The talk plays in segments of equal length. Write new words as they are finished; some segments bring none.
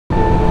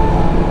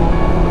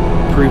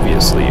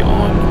Previously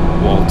on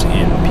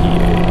WaltInPA.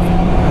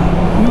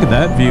 Look at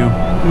that view.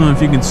 I don't know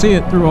if you can see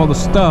it through all the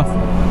stuff.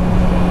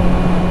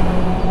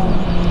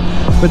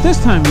 But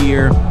this time of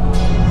year,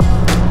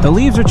 the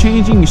leaves are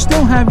changing. You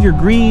still have your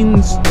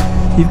greens.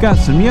 You've got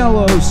some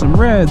yellows, some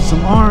reds,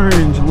 some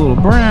orange, a little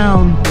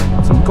brown,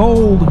 some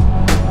gold.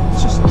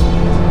 It's just...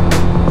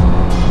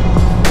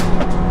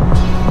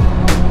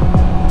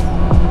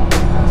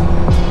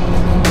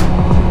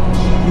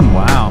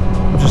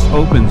 wow. It just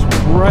opens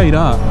right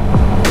up.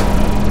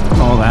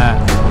 All that.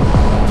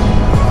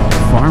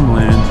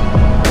 Farmland.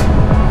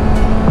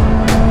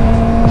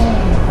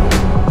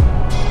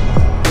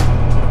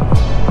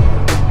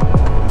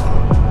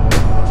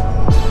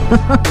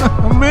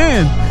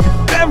 Man,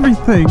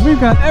 everything. We've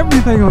got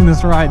everything on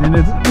this ride, and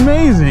it's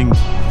amazing.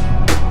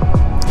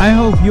 I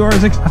hope you're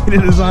as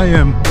excited as I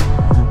am.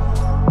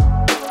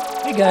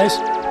 Hey guys,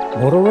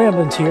 Moto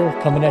Ramblings here,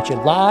 coming at you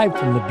live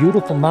from the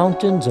beautiful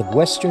mountains of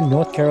western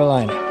North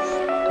Carolina.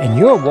 And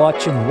you're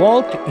watching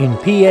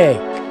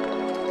WaltInPA.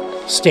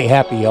 Stay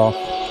happy, y'all.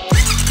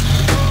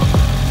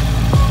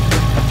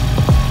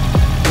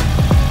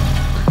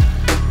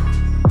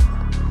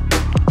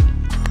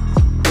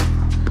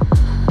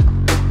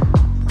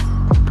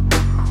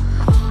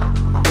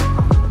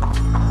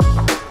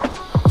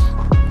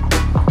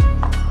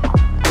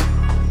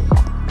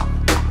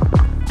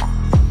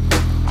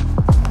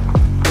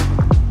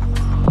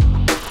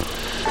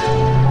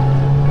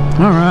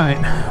 All right,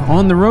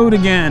 on the road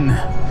again.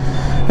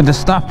 Had to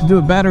stop to do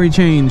a battery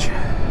change.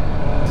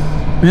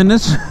 Man,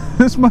 this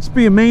must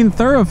be a main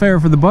thoroughfare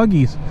for the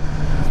buggies.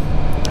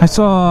 I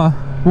saw,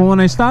 well, when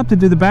I stopped to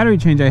do the battery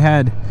change, I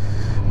had,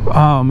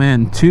 oh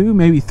man, 2,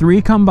 maybe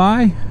 3 come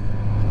by.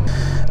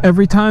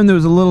 Every time there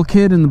was a little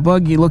kid in the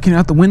buggy looking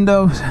out the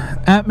windows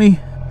at me.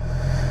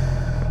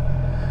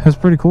 That's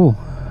pretty cool.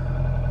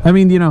 I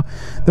mean, you know,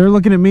 they're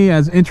looking at me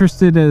as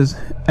interested as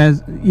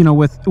you know,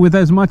 with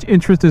as much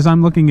interest as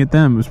I'm looking at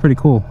them. It was pretty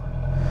cool.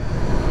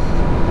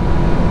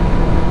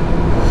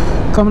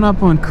 Coming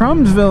up on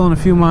Crumsville in a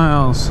few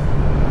miles.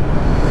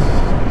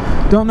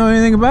 Don't know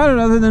anything about it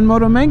other than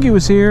Moto Mengi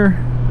was here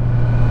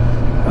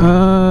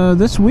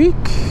this week.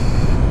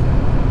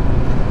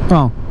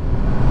 Well,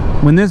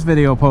 when this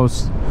video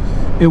posts,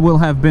 it will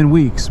have been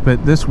weeks,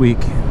 but this week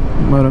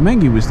Moto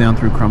Mengi was down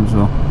through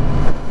Crumsville.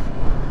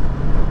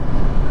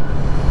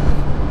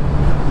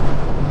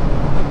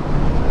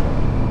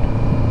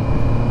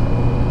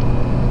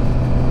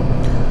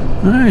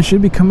 I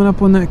should be coming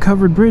up on that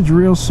covered bridge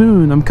real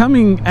soon. I'm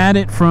coming at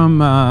it from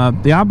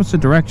the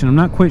opposite direction. I'm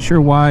not quite sure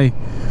why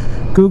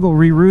Google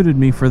rerouted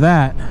me for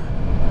that.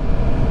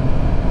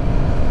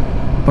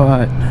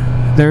 But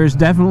there's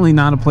definitely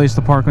not a place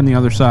to park on the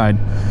other side.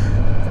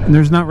 And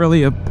there's not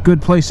really a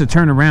good place to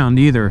turn around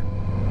either.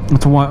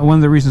 That's one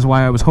of the reasons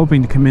why I was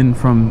hoping to come in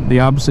from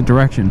the opposite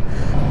direction.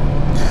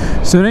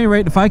 So at any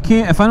rate, if I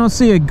don't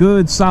see a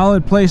good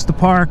solid place to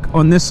park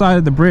on this side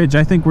of the bridge,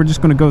 I think we're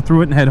just going to go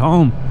through it and head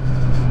home.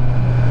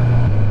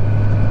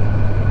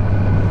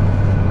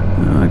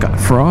 I got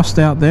frost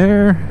out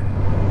there.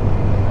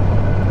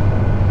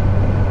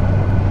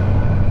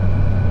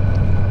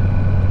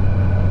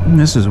 And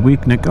this is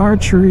Weakneck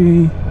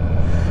Archery.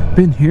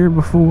 Been here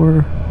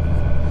before.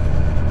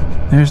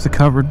 There's the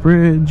covered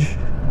bridge.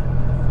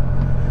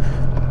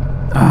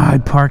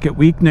 I'd park at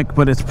Weakneck,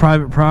 but it's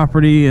private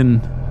property,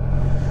 and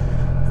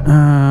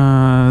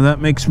that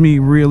makes me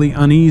really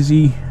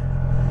uneasy,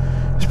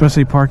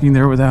 especially parking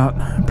there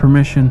without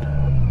permission.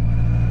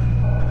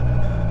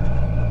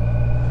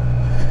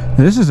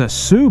 This is a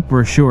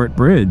super short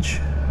bridge.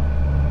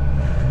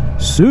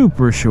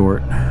 Super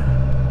short.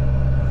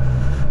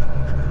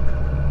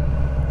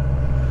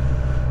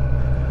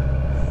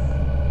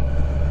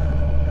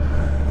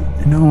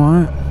 You know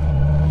what?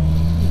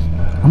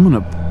 I'm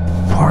gonna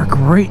park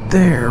right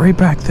there, right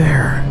back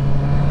there.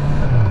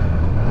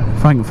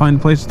 If I can find a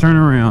place to turn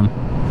around.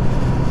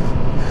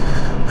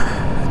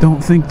 I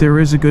don't think there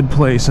is a good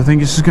place. I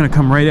think it's just gonna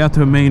come right out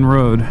to a main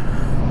road.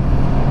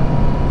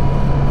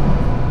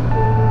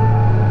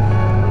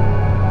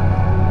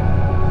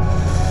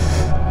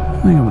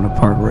 I think I'm going to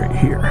park right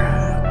here.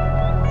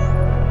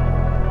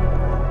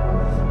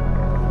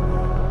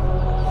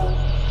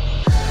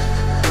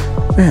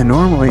 Man,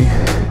 normally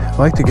I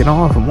like to get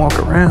off and walk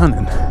around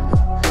and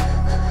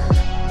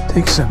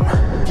take some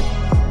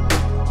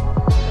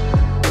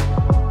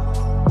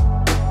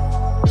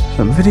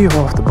video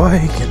off the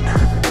bike and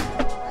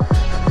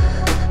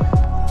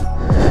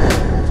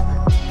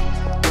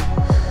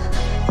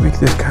make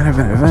this kind of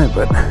an event,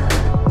 but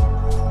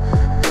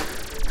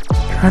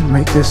try to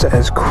make this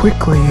as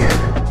quickly,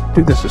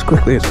 do this as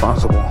quickly as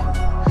possible.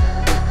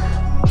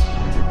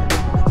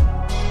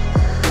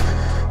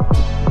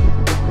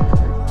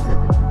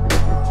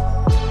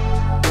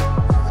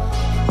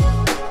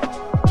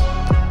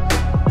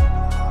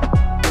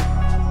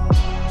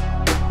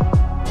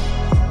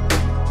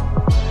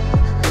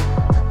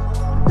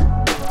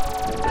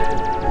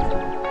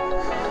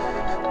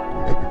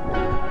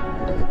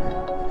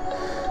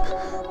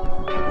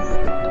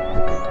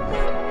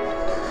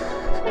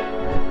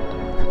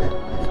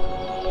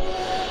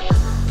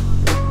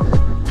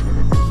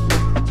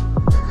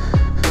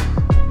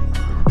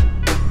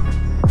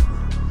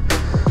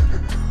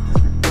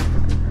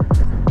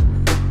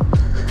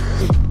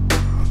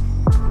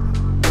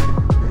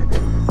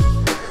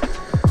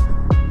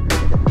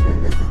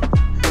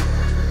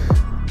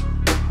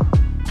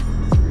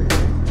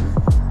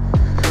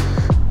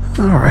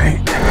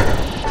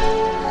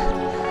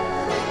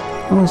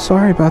 Well,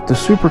 sorry about the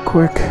super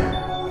quick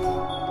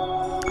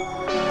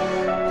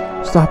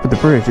stop at the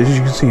bridge. As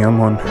you can see, I'm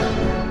on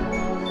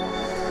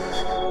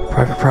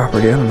private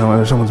property. I don't know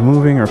whether someone's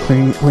moving or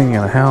cleaning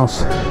out a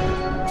house.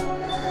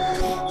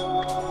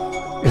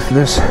 If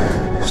this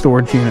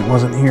storage unit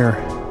wasn't here,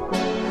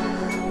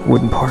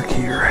 wouldn't park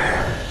here.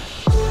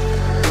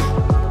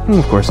 And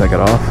of course I got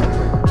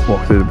off,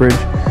 walked through the bridge,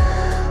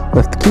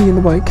 left the key in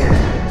the bike.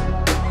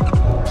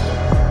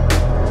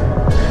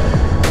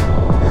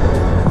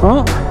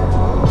 Well,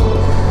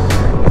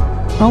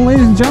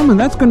 ladies and gentlemen,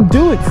 that's going to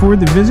do it for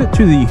the visit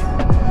to the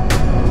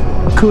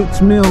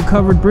Kutz Mill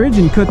Covered Bridge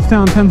in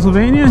Kutztown,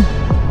 Pennsylvania.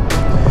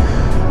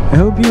 I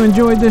hope you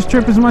enjoyed this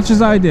trip as much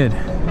as I did.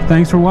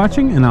 Thanks for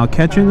watching, and I'll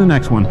catch you in the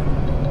next one.